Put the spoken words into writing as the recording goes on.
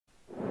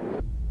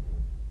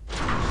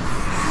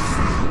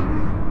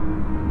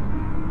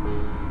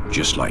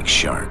Just like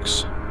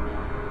sharks.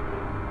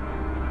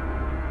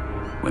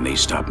 When they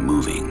stop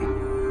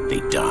moving,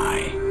 they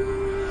die.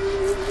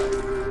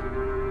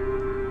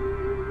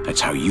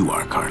 That's how you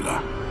are,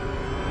 Carla.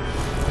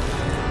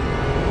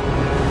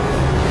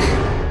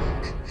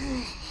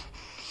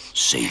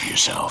 Save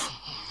yourself.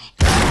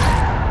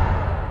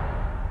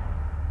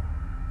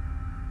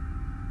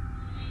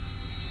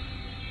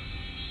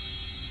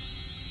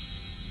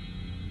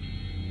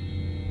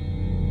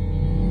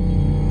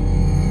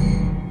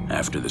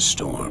 After the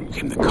storm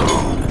came the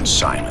calm and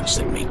silence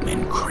that make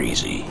men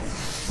crazy.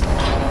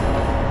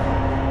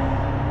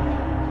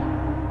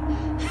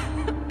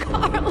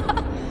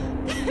 Carla!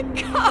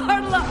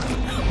 Carla!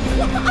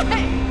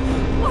 Why?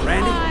 Why?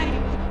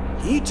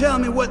 Randy, can you tell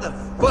me what the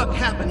fuck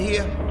happened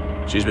here?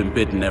 She's been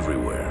bitten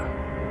everywhere.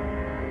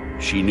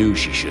 She knew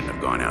she shouldn't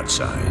have gone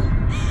outside.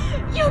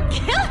 You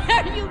killed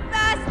her, you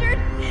bastard!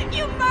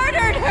 You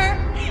murdered her!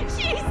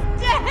 She's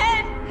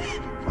dead!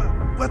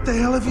 What the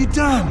hell have you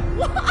done?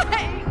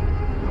 Why?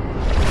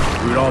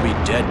 We would all be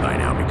dead by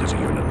now because of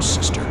your little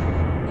sister.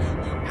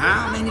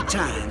 How many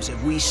times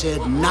have we said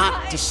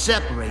not to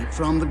separate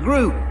from the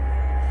group?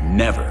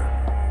 Never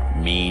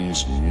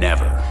means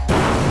never.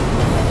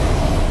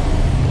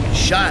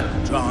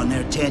 Charlotte drawing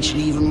their attention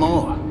even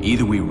more.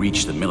 Either we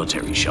reach the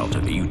military shelter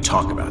that you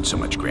talk about so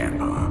much,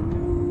 Grandpa,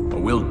 or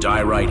we'll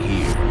die right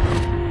here.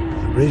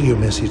 The radio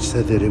message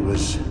said that it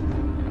was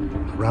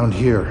around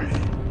here.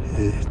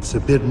 It's a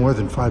bit more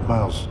than 5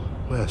 miles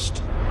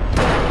west.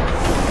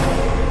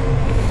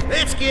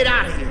 Let's get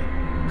out of here.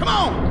 Come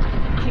on!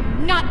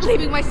 I'm not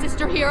leaving my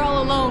sister here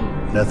all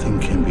alone. Nothing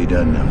can be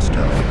done now,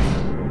 Stella.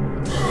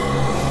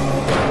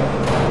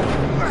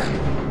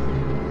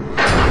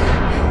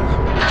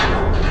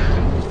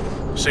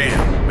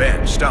 Sam,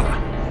 Ben,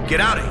 Stella, get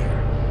out of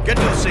here. Get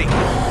to the sea.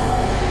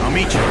 I'll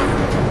meet you.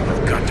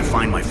 I've got to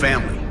find my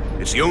family.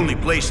 It's the only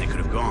place they could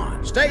have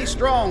gone. Stay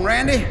strong,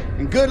 Randy,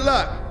 and good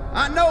luck.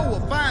 I know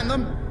we'll find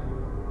them.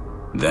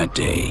 That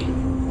day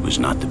was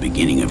not the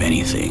beginning of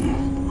anything,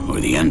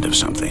 or the end of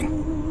something.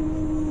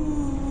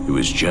 It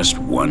was just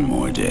one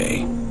more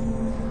day.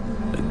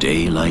 A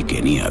day like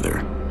any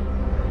other.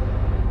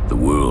 The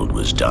world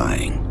was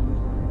dying,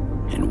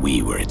 and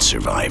we were its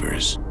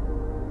survivors.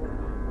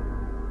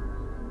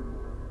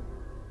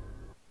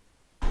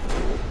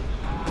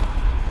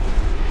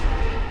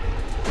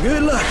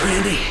 Good luck,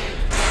 Randy.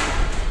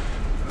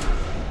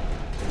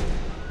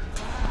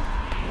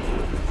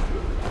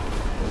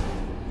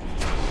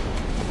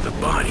 The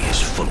body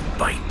is full of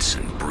bites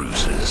and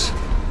bruises.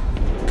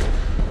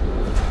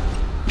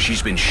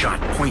 She's been shot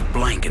point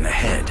blank in the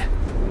head.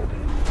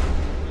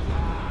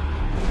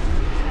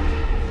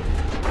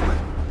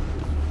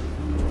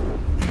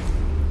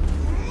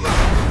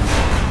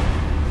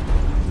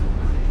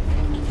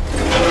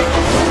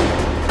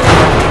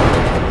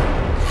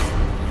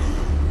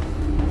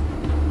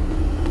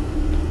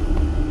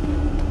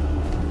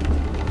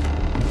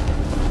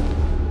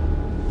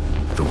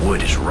 The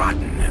wood is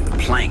rotten and the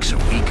planks are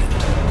weakened.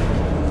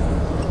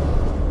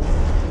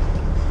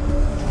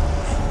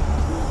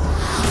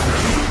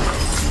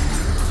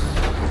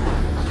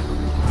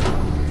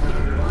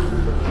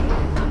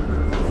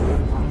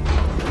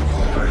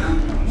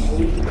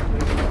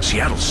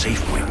 Seattle's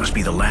safe point must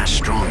be the last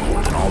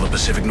stronghold in all the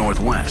Pacific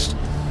Northwest.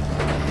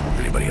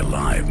 Anybody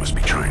alive must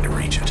be trying to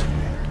reach it.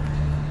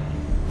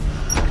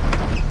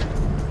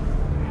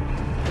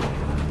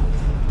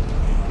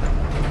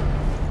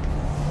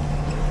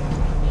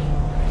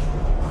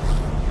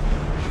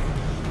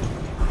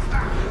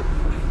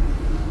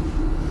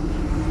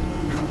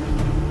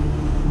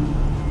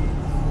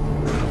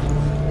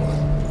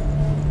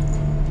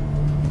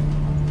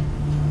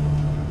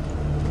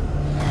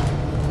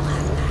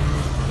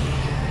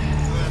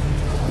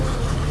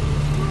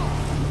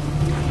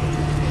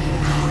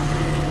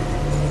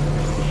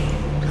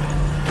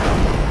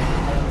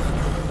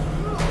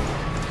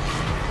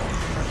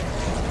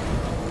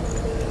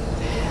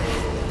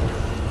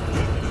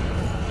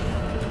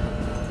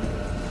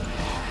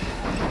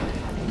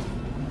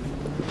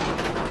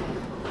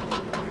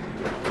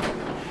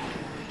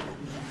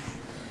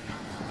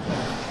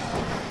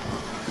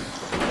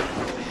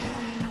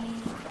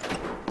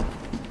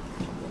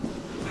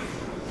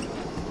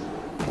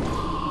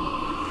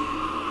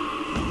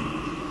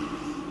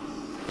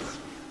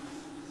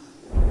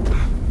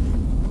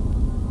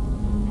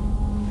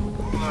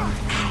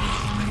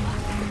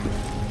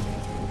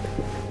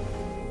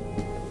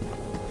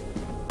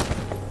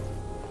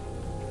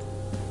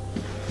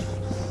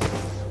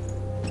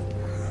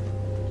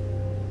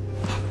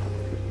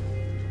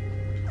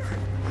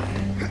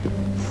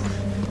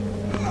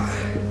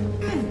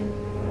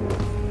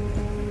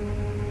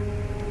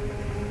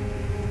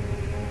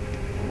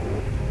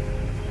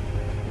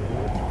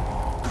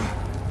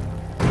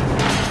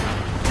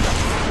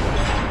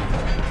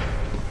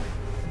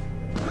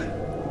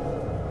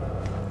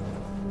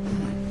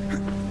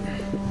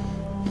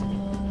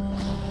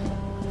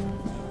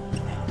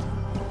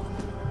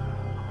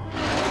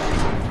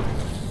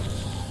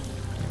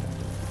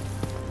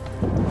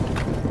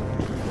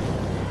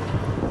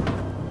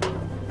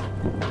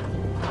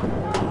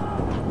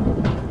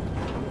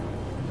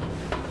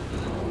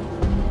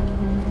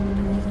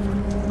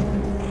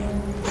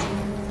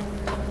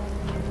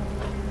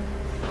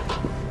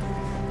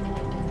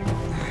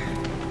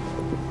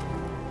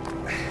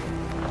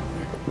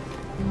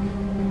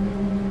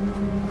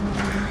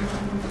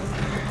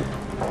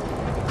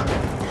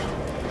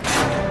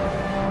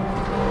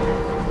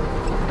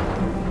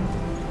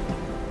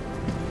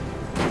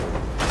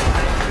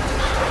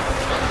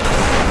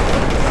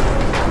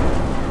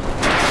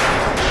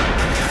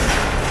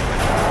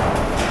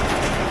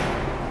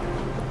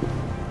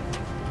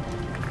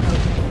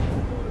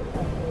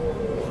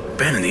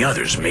 Ben and the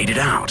others made it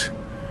out.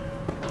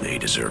 They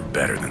deserve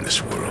better than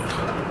this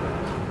world.